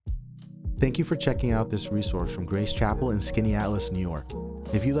Thank you for checking out this resource from Grace Chapel in Skaneateles, New York.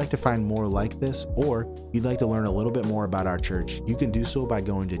 If you'd like to find more like this, or you'd like to learn a little bit more about our church, you can do so by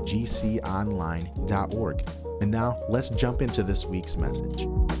going to gconline.org. And now, let's jump into this week's message.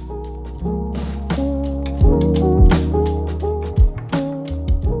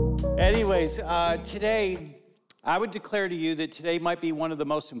 Anyways, today, I would declare to you that today might be one of the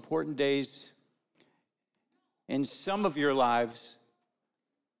most important days in some of your lives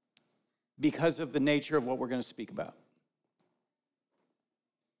because of the nature of what we're going to speak about.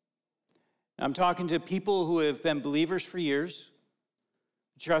 I'm talking to people who have been believers for years,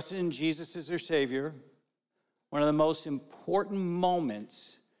 trusted in Jesus as their Savior. One of the most important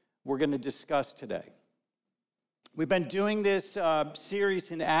moments we're going to discuss today. We've been doing this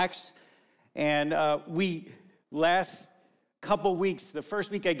series in Acts, and last couple weeks, the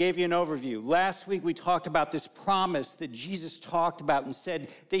first week I gave you an overview. Last week we talked about this promise that Jesus talked about and said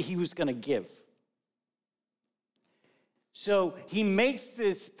that he was going to give. So he makes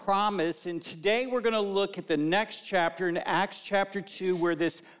this promise, and today we're going to look at the next chapter in Acts chapter 2 where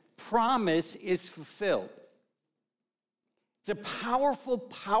this promise is fulfilled. It's a powerful,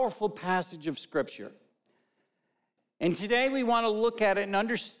 powerful passage of Scripture. And today we want to look at it and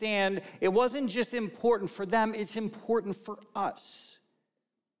understand it wasn't just important for them, it's important for us.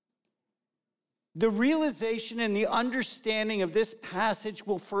 The realization and the understanding of this passage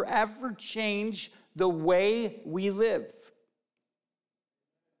will forever change the way we live.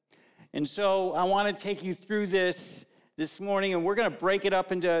 And so I want to take you through this morning, and we're going to break it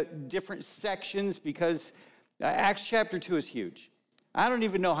up into different sections because Acts chapter 2 is huge. I don't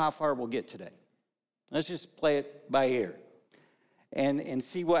even know how far we'll get today. Let's just play it by ear and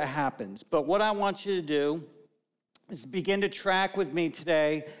see what happens. But what I want you to do is begin to track with me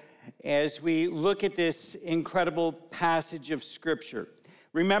today as we look at this incredible passage of Scripture.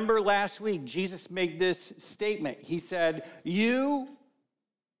 Remember last week, Jesus made this statement. He said, "You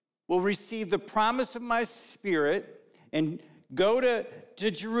will receive the promise of my Spirit and go to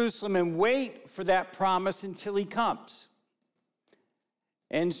Jerusalem and wait for that promise until he comes."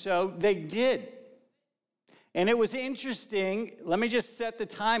 And so they did. And it was interesting. Let me just set the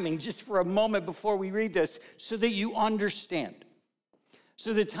timing just for a moment before we read this so that you understand.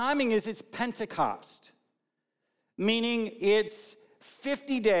 So the timing is it's Pentecost, meaning it's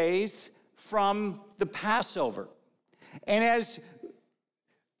 50 days from the Passover. And as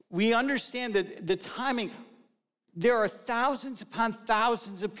we understand that the timing, there are thousands upon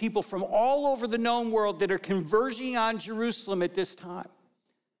thousands of people from all over the known world that are converging on Jerusalem at this time.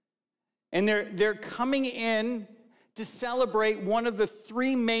 And they're coming in to celebrate one of the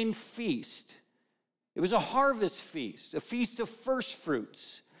three main feasts. It was a harvest feast, a feast of first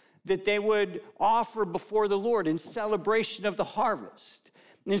fruits that they would offer before the Lord in celebration of the harvest.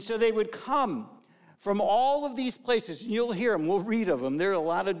 And so they would come from all of these places, and you'll hear them, we'll read of them. There are a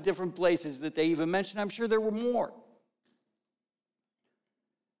lot of different places that they even mentioned. I'm sure there were more.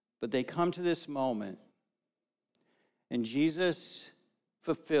 But they come to this moment, and Jesus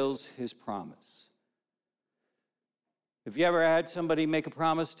fulfills his promise. Have you ever had somebody make a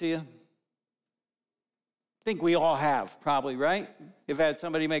promise to you? I think we all have, probably, right? You've had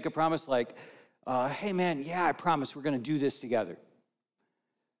somebody make a promise like, hey man, yeah, I promise we're going to do this together.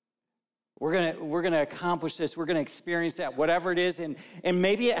 We're going to accomplish this. We're going to experience that, whatever it is. And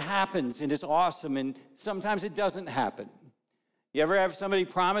maybe it happens and it's awesome. And sometimes it doesn't happen. You ever have somebody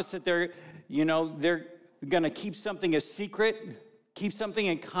promise that they're going to keep something a secret? Keep something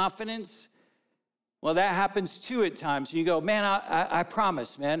in confidence? Well, that happens too at times. You go, man, I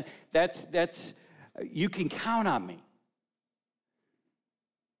promise, man. That's you can count on me.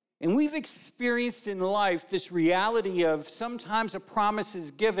 And we've experienced in life this reality of sometimes a promise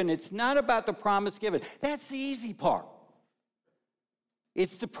is given. It's not about the promise given. That's the easy part.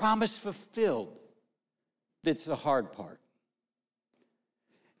 It's the promise fulfilled that's the hard part.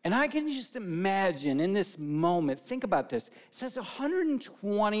 And I can just imagine in this moment, think about this. It says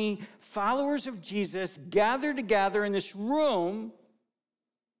 120 followers of Jesus gathered together in this room,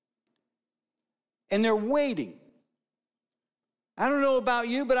 and they're waiting. I don't know about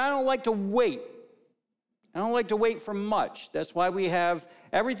you, but I don't like to wait. I don't like to wait for much. That's why we have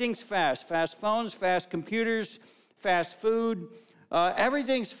everything's fast. Fast phones, fast computers, fast food.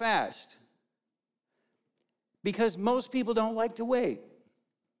 Everything's fast. Because most people don't like to wait.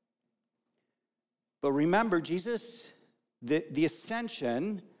 But remember, Jesus, the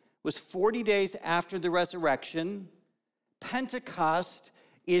ascension was 40 days after the resurrection. Pentecost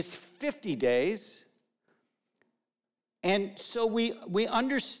is 50 days. And so we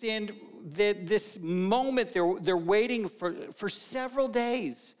understand that this moment they're waiting for several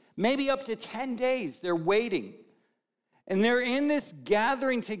days, Maybe up to 10 days, they're waiting. And they're in this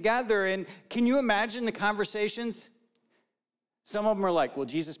gathering together, and can you imagine the conversations? Some of them are like, well,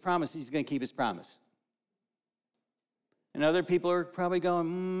 Jesus promised he's going to keep his promise. And other people are probably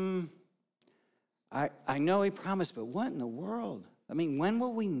going, I know he promised, but what in the world? I mean, when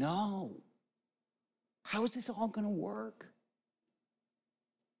will we know? How is this all going to work?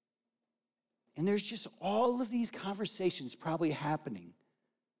 And there's just all of these conversations probably happening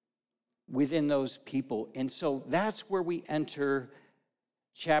within those people. And so that's where we enter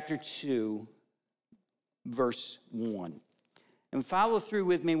chapter 2, verse 1. And follow through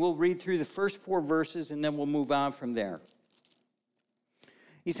with me. We'll read through the first 4 verses, and then we'll move on from there.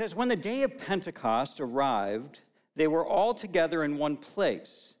 He says, when the day of Pentecost arrived, they were all together in one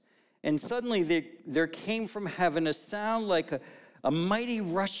place. And suddenly there came from heaven a sound like a mighty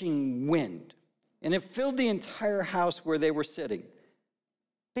rushing wind. And it filled the entire house where they were sitting.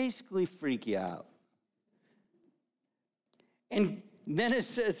 Basically freak you out. And then it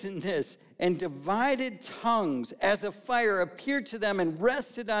says in this, and divided tongues as a fire appeared to them and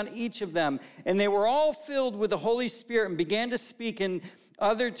rested on each of them. And they were all filled with the Holy Spirit and began to speak in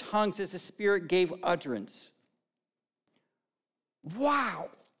other tongues as the Spirit gave utterance. Wow.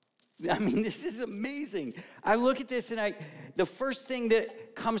 I mean, this is amazing. I look at this and the first thing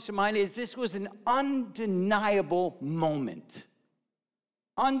that comes to mind is this was an undeniable moment.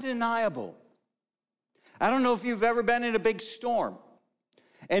 Undeniable. I don't know if you've ever been in a big storm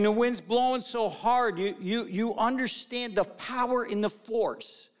and the wind's blowing so hard, you understand the power in the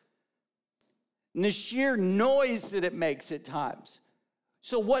force and the sheer noise that it makes at times.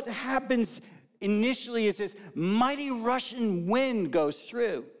 So what happens initially is this mighty rushing wind goes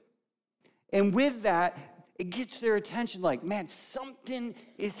through. And with that, it gets their attention like, man, something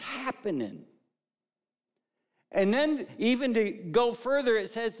is happening. And then even to go further, it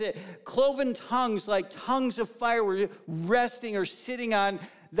says that cloven tongues, like tongues of fire, were resting or sitting on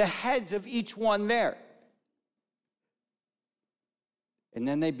the heads of each one there. And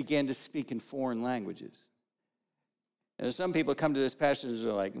then they began to speak in foreign languages. And some people come to this passage and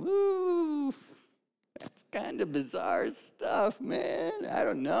are like, ooh, that's kind of bizarre stuff, man. I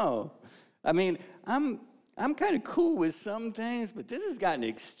don't know. I mean, I'm kind of cool with some things, but this has gotten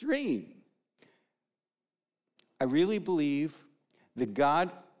extreme. I really believe that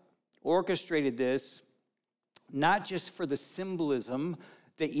God orchestrated this not just for the symbolism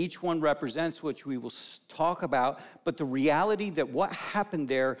that each one represents, which we will talk about, but the reality that what happened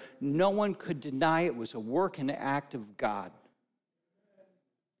there, no one could deny it was a work and act of God.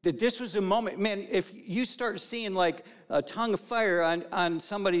 That this was a moment, man, if you start seeing like a tongue of fire on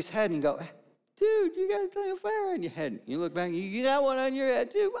somebody's head and go, dude, you got a tongue of fire on your head. You look back, you got one on your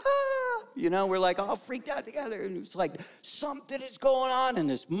head too. Ah! You know, we're like all freaked out together. And it's like something is going on and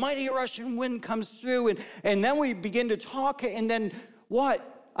this mighty rushing wind comes through. And then we begin to talk and then what?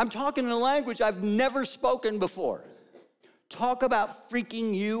 I'm talking in a language I've never spoken before. Talk about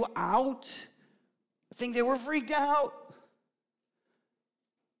freaking you out. I think they were freaked out.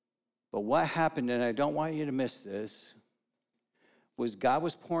 But what happened, and I don't want you to miss this, was God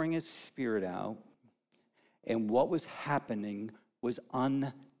was pouring his Spirit out, and what was happening was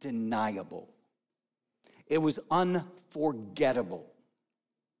undeniable. It was unforgettable.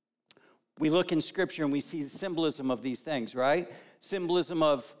 We look in Scripture and we see the symbolism of these things, right? Symbolism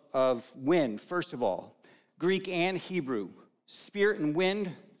of wind, first of all. Greek and Hebrew. Spirit and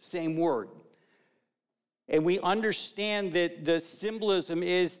wind, same word. And we understand that the symbolism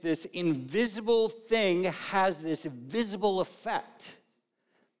is this invisible thing has this visible effect.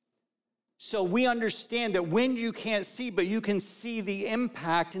 So we understand that wind you can't see, but you can see the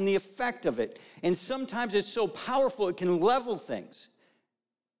impact and the effect of it. And sometimes it's so powerful it can level things.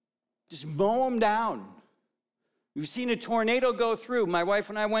 Just mow them down. We've seen a tornado go through. My wife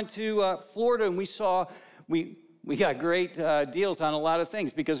and I went to Florida and we got great deals on a lot of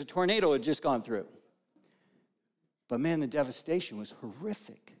things because a tornado had just gone through. But man, the devastation was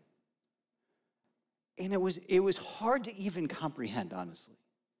horrific. And it was hard to even comprehend, honestly.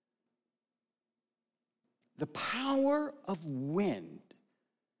 The power of wind,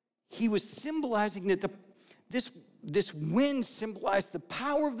 he was symbolizing that this wind symbolized the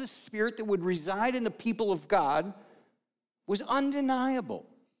power of the Spirit that would reside in the people of God was undeniable.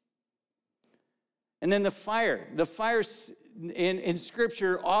 And then the fire in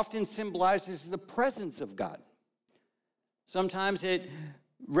Scripture often symbolizes the presence of God. Sometimes it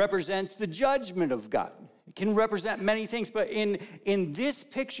represents the judgment of God. It can represent many things, but in this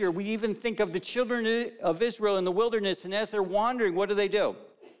picture, we even think of the children of Israel in the wilderness, and as they're wandering, what do?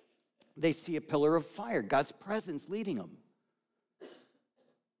 They see a pillar of fire, God's presence leading them.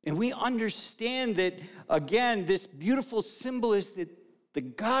 And we understand that, again, this beautiful symbol is that the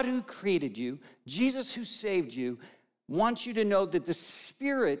God who created you, Jesus who saved you, wants you to know that the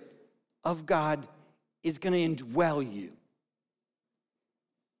Spirit of God is going to indwell you.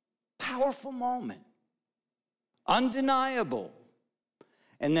 Powerful moment. Undeniable.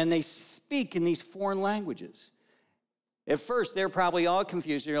 And then they speak in these foreign languages. At first, they're probably all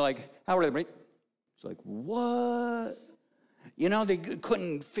confused. You're like, how are they? It's like, what? You know, they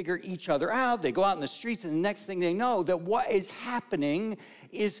couldn't figure each other out. They go out in the streets, and the next thing they know, that what is happening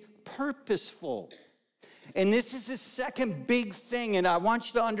is purposeful. And this is the second big thing, and I want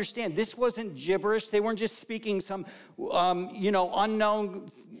you to understand, this wasn't gibberish. They weren't just speaking some, unknown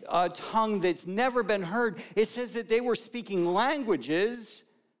tongue that's never been heard. It says that they were speaking languages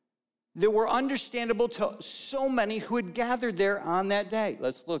that were understandable to so many who had gathered there on that day.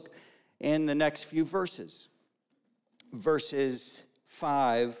 Let's look in the next few verses. Verses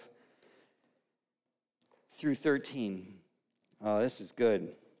 5 through 13. Oh, this is good.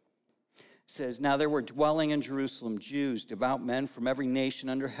 It says, now there were dwelling in Jerusalem Jews, devout men from every nation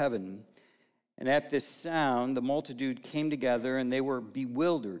under heaven. And at this sound, the multitude came together and they were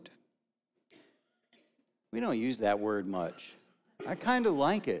bewildered. We don't use that word much. I kind of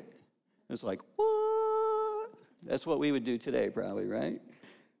like it. It's like, what? That's what we would do today probably, right?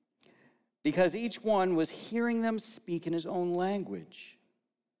 Because each one was hearing them speak in his own language.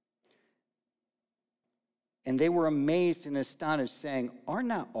 And they were amazed and astonished, saying, are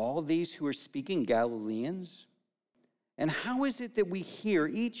not all these who are speaking Galileans? And how is it that we hear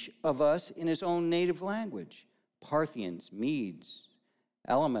each of us in his own native language? Parthians, Medes,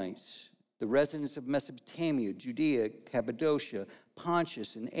 Elamites, the residents of Mesopotamia, Judea, Cappadocia,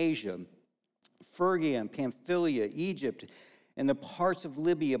 Pontus and Asia, Phrygia and Pamphylia, Egypt, and the parts of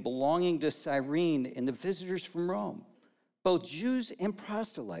Libya belonging to Cyrene, and the visitors from Rome, both Jews and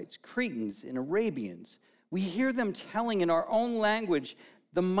proselytes, Cretans and Arabians. We hear them telling in our own language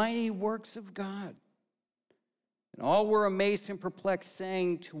the mighty works of God. And all were amazed and perplexed,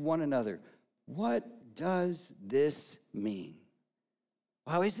 saying to one another, what does this mean?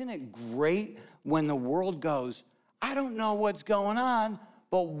 Wow, isn't it great when the world goes, I don't know what's going on,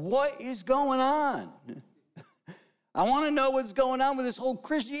 but what is going on? I want to know what's going on with this whole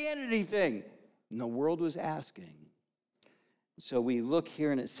Christianity thing. And the world was asking. So we look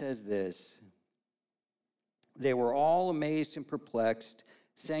here and it says this. They were all amazed and perplexed,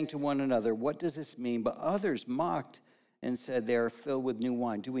 saying to one another, what does this mean? But others mocked and said, they are filled with new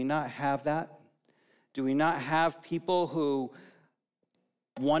wine. Do we not have that? Do we not have people who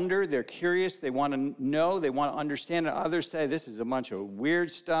wonder, they're curious, they want to know, they want to understand, and others say this is a bunch of weird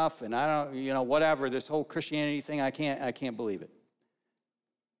stuff, and I don't, whatever, this whole Christianity thing, I can't believe it.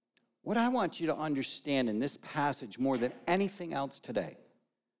 What I want you to understand in this passage more than anything else today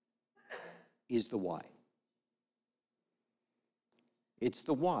is the why. It's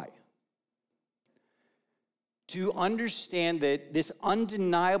the why. To understand that this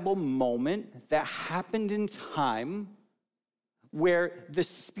undeniable moment that happened in time where the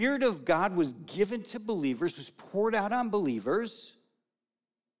Spirit of God was given to believers, was poured out on believers.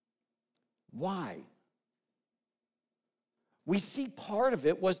 Why? We see part of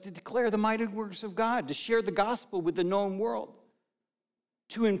it was to declare the mighty works of God, to share the gospel with the known world,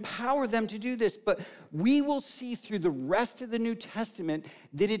 to empower them to do this. But we will see through the rest of the New Testament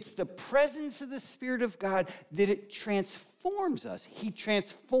that it's the presence of the Spirit of God that it transforms us. He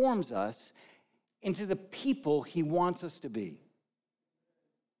transforms us into the people He wants us to be.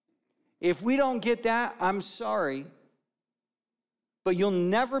 If we don't get that, I'm sorry, but you'll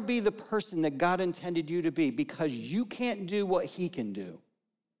never be the person that God intended you to be because you can't do what He can do.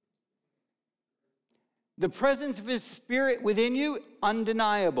 The presence of His Spirit within you,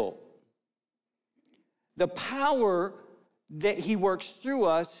 undeniable. The power that He works through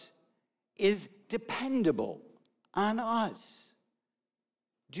us is dependable on us.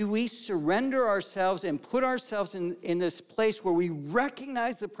 Do we surrender ourselves and put ourselves in this place where we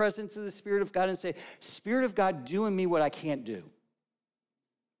recognize the presence of the Spirit of God and say, Spirit of God, do in me what I can't do?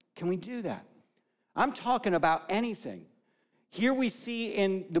 Can we do that? I'm talking about anything. Here we see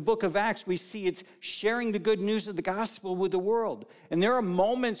in the book of Acts, we see it's sharing the good news of the gospel with the world. And there are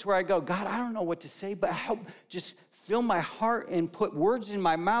moments where I go, God, I don't know what to say, but help just fill my heart and put words in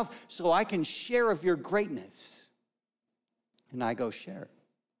my mouth so I can share of your greatness. And I go share.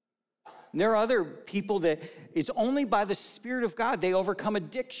 And there are other people that it's only by the Spirit of God they overcome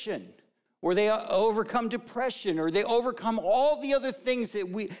addiction, or they overcome depression, or they overcome all the other things that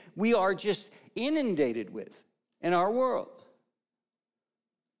we are just inundated with in our world.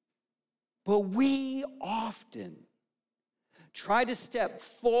 But we often try to step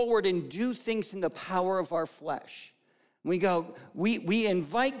forward and do things in the power of our flesh. We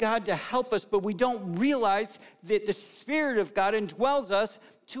invite God to help us, but we don't realize that the Spirit of God indwells us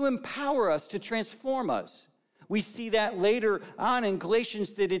to empower us, to transform us. We see that later on in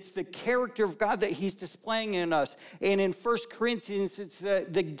Galatians, that it's the character of God that he's displaying in us. And in 1 Corinthians, it's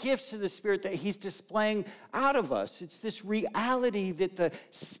the gifts of the Spirit that he's displaying out of us. It's this reality that the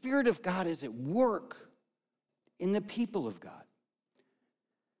Spirit of God is at work in the people of God,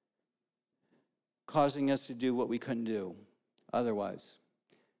 causing us to do what we couldn't do otherwise.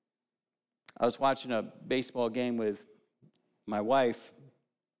 I was watching a baseball game with my wife.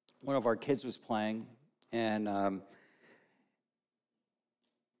 One of our kids was playing. And I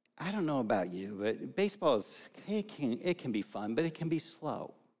don't know about you, but baseball it can be fun, but it can be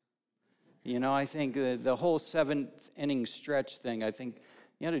slow. You know, I think the whole seventh inning stretch thing, I think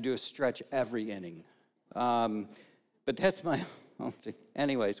you got to do a stretch every inning. But that's my own thing.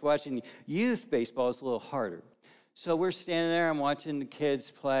 Anyways, watching youth baseball is a little harder. So we're standing there, I'm watching the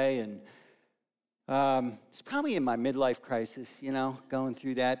kids play, and it's probably in my midlife crisis, you know, going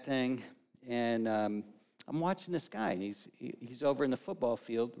through that thing. And I'm watching this guy, and he's over in the football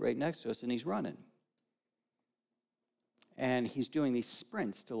field right next to us, and he's running. And he's doing these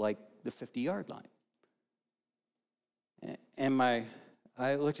sprints to like the 50-yard line. And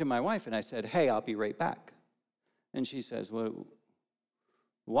I looked at my wife, and I said, "Hey, I'll be right back." And she says, "Well,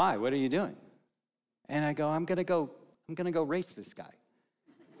 why? What are you doing?" And I go, I'm gonna go race this guy."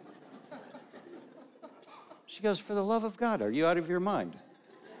 She goes, "For the love of God, are you out of your mind?"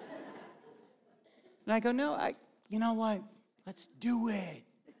 And I go, "No, you know what? Let's do it."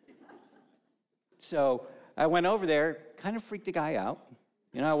 So I went over there, kind of freaked the guy out.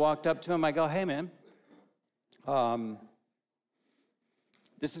 You know, I walked up to him, I go, "Hey, man,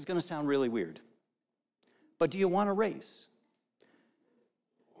 this is gonna sound really weird, but do you want to race?"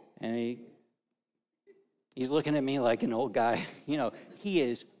 And he's looking at me like an old guy. You know, he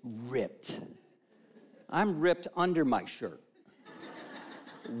is ripped. I'm ripped under my shirt,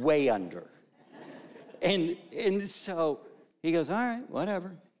 way under. And so he goes, "All right,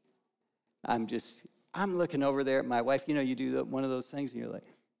 whatever." I'm looking over there at my wife. You know, you do one of those things, and you're like,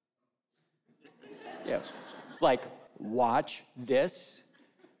 yeah, like, watch this.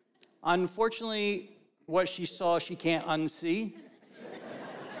 Unfortunately, what she saw, she can't unsee.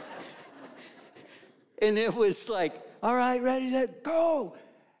 And it was like, "All right, ready, set, go."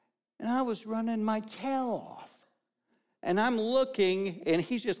 And I was running my tail off. And I'm looking, and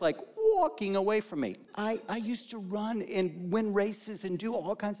he's just like walking away from me. I used to run and win races and do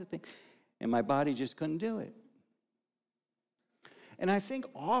all kinds of things, and my body just couldn't do it. And I think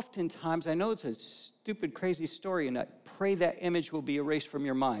oftentimes, I know it's a stupid, crazy story, and I pray that image will be erased from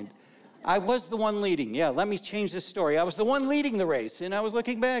your mind. I was the one leading. Yeah, let me change this story. I was the one leading the race, and I was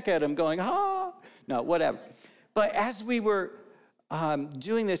looking back at him going, "Ah." No, whatever. But as we were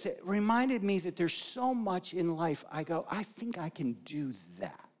doing this, it reminded me that there's so much in life. I go, I think I can do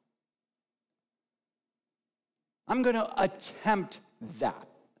that. I'm going to attempt that.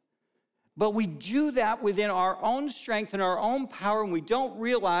 But we do that within our own strength and our own power, and we don't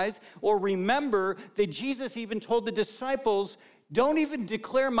realize or remember that Jesus even told the disciples, "Don't even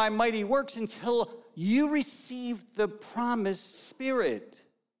declare my mighty works until you receive the promised Spirit."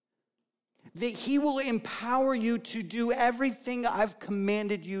 That he will empower you to do everything I've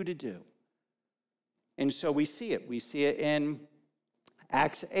commanded you to do. And so we see it. We see it in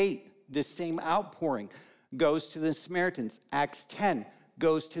Acts 8. This same outpouring goes to the Samaritans. Acts 10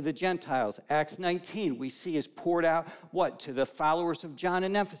 goes to the Gentiles. Acts 19, we see is poured out, what? To the followers of John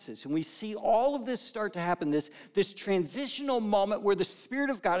in Ephesus. And we see all of this start to happen, this transitional moment where the Spirit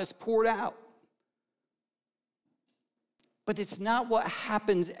of God is poured out. But it's not what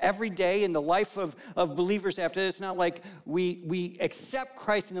happens every day in the life of believers after this. It's not like we accept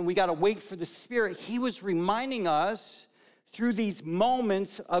Christ and then we got to wait for the Spirit. He was reminding us through these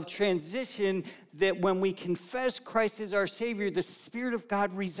moments of transition that when we confess Christ as our Savior, the Spirit of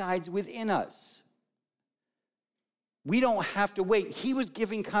God resides within us. We don't have to wait. He was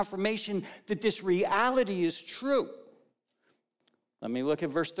giving confirmation that this reality is true. Let me look at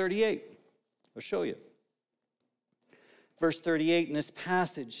verse 38. I'll show you. Verse 38 in this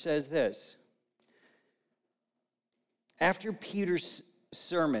passage says this. After Peter's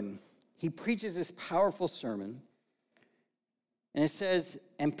sermon, he preaches this powerful sermon. And it says,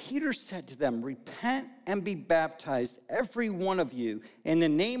 "And Peter said to them, 'Repent and be baptized, every one of you, in the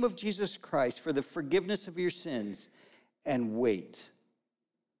name of Jesus Christ for the forgiveness of your sins, and wait.'"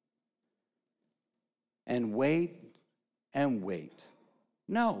 And wait and wait.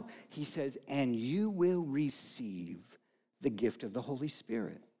 No, he says, "And you will receive the gift of the Holy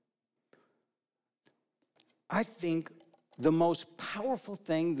Spirit. I think the most powerful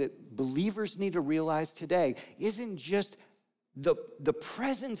thing that believers need to realize today isn't just the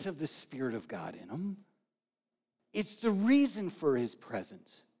presence of the Spirit of God in them. It's the reason for his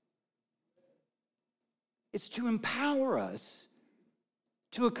presence. It's to empower us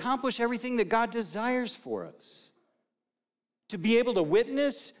to accomplish everything that God desires for us. To be able to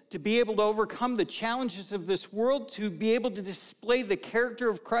witness, to be able to overcome the challenges of this world, to be able to display the character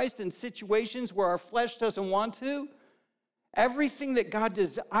of Christ in situations where our flesh doesn't want to. Everything that God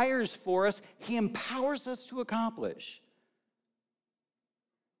desires for us, he empowers us to accomplish.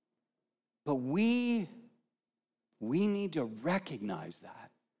 But we need to recognize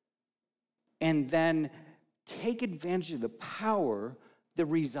that and then take advantage of the power that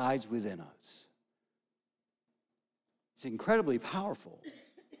resides within us. It's incredibly powerful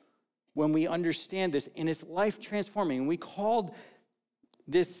when we understand this, and it's life transforming. And we called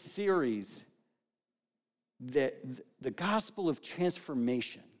this series the gospel of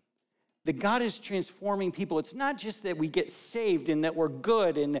transformation. That God is transforming people. It's not just that we get saved and that we're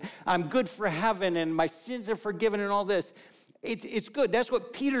good and I'm good for heaven and my sins are forgiven and all this. It's good. That's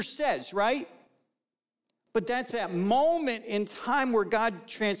what Peter says, right? But that's that moment in time where God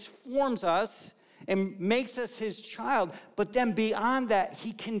transforms us and makes us his child. But then beyond that,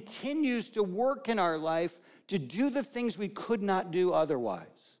 he continues to work in our life to do the things we could not do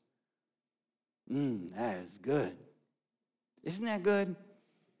otherwise. That is good. Isn't that good?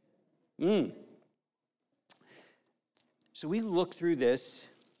 So we look through this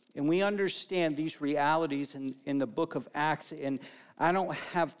and we understand these realities in the book of Acts, and I don't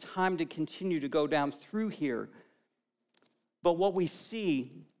have time to continue to go down through here, but what we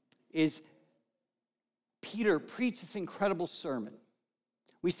see is Peter preached this incredible sermon.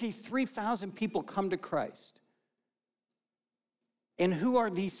 We see 3,000 people come to Christ. And who are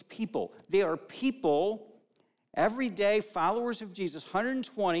these people? They are people, everyday followers of Jesus,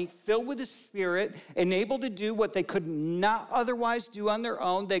 120, filled with the Spirit, and able to do what they could not otherwise do on their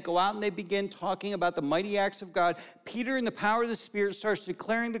own. They go out and they begin talking about the mighty acts of God. Peter, in the power of the Spirit, starts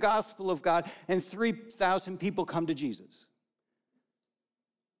declaring the gospel of God, and 3,000 people come to Jesus.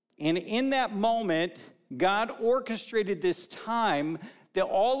 And in that moment, God orchestrated this time that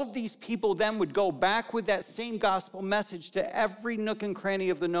all of these people then would go back with that same gospel message to every nook and cranny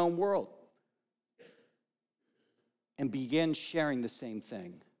of the known world and begin sharing the same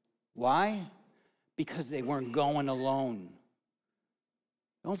thing. Why? Because they weren't going alone.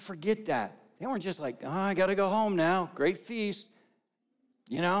 Don't forget that. They weren't just like, I got to go home now. Great feast.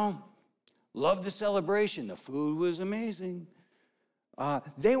 Love the celebration. The food was amazing.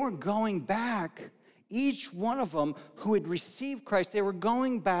 They were going back. Each one of them who had received Christ, they were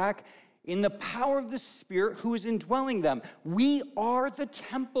going back in the power of the Spirit who is indwelling them. We are the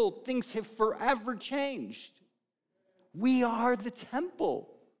temple. Things have forever changed. We are the temple.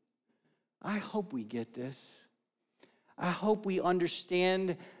 I hope we get this. I hope we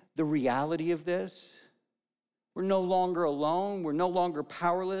understand the reality of this. We're no longer alone. We're no longer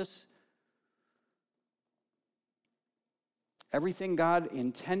powerless. Everything God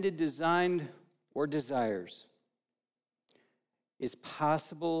intended, designed, or desires is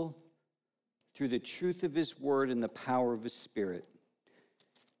possible through the truth of his word and the power of his Spirit.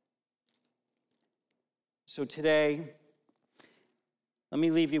 So today, let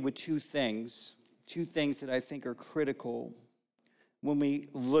me leave you with two things that I think are critical when we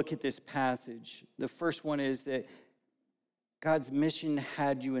look at this passage. The first one is that God's mission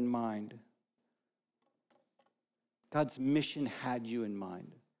had you in mind. God's mission had you in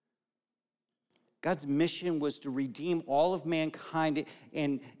mind. God's mission was to redeem all of mankind,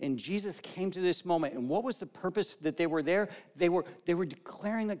 and Jesus came to this moment. And what was the purpose that they were there? They were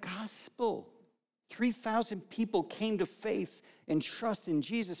declaring the gospel. 3,000 people came to faith and trust in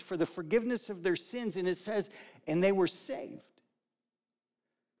Jesus for the forgiveness of their sins, and it says, and they were saved.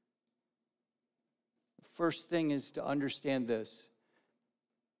 The first thing is to understand this,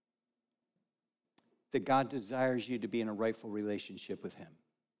 that God desires you to be in a rightful relationship with him.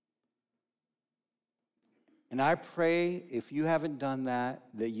 And I pray, if you haven't done that,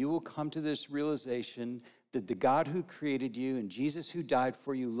 that you will come to this realization that the God who created you and Jesus who died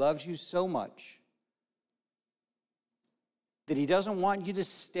for you loves you so much that he doesn't want you to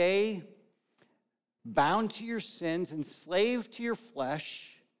stay bound to your sins, enslaved to your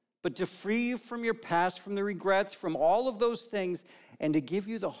flesh, but to free you from your past, from the regrets, from all of those things, and to give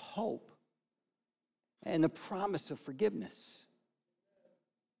you the hope and the promise of forgiveness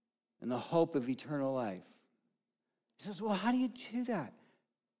and the hope of eternal life. He says, well, how do you do that?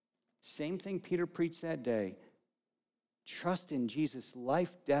 Same thing Peter preached that day. Trust in Jesus'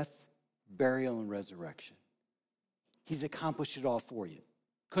 life, death, burial, and resurrection. He's accomplished it all for you.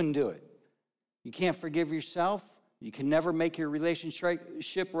 Couldn't do it. You can't forgive yourself. You can never make your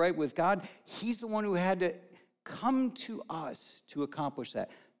relationship right with God. He's the one who had to come to us to accomplish that.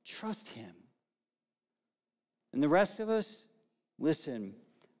 Trust him. And the rest of us, listen,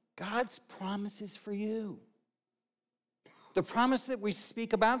 God's promises for you. The promise that we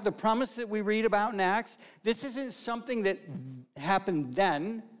speak about, the promise that we read about in Acts, this isn't something that happened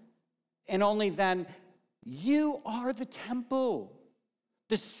then and only then. You are the temple.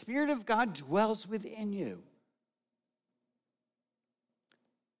 The Spirit of God dwells within you.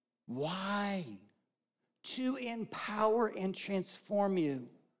 Why? To empower and transform you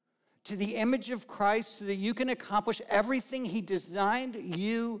to the image of Christ so that you can accomplish everything he designed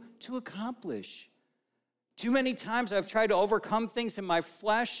you to accomplish. Too many times I've tried to overcome things in my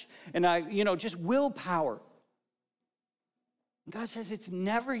flesh and just willpower. God says it's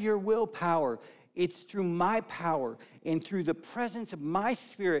never your willpower. It's through my power and through the presence of my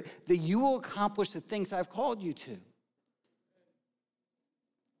Spirit that you will accomplish the things I've called you to.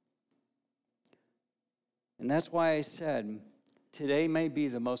 And that's why I said today may be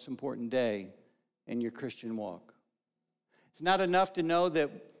the most important day in your Christian walk. It's not enough to know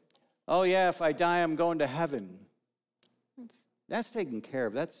that, oh yeah, if I die, I'm going to heaven. That's taken care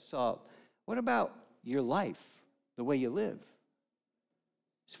of. That's solved. What about your life, the way you live?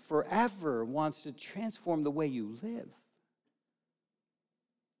 It's forever wants to transform the way you live.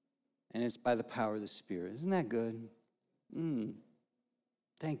 And it's by the power of the Spirit. Isn't that good?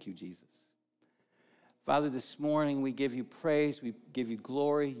 Thank you, Jesus. Father, this morning we give you praise, we give you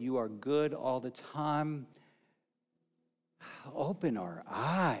glory. You are good all the time. Open our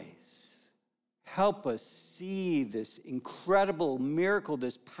eyes. Help us see this incredible miracle,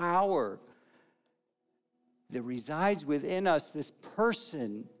 this power that resides within us, this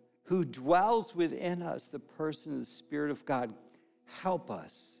person who dwells within us, the person of the Spirit of God. Help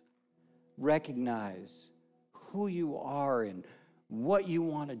us recognize who you are and what you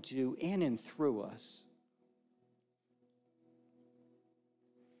want to do in and through us.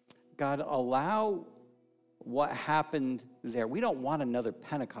 God, allow what happened there. We don't want another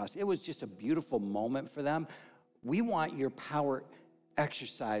Pentecost. It was just a beautiful moment for them. We want your power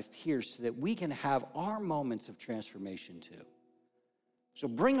exercised here so that we can have our moments of transformation too. So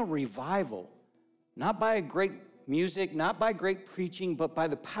bring a revival, not by great music, not by great preaching, but by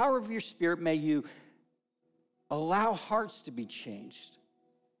the power of your Spirit. May you allow hearts to be changed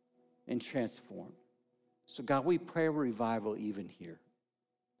and transformed. So God, we pray a revival even here.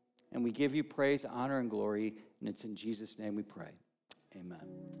 And we give you praise, honor, and glory, and it's in Jesus' name we pray.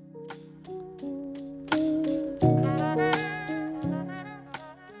 Amen.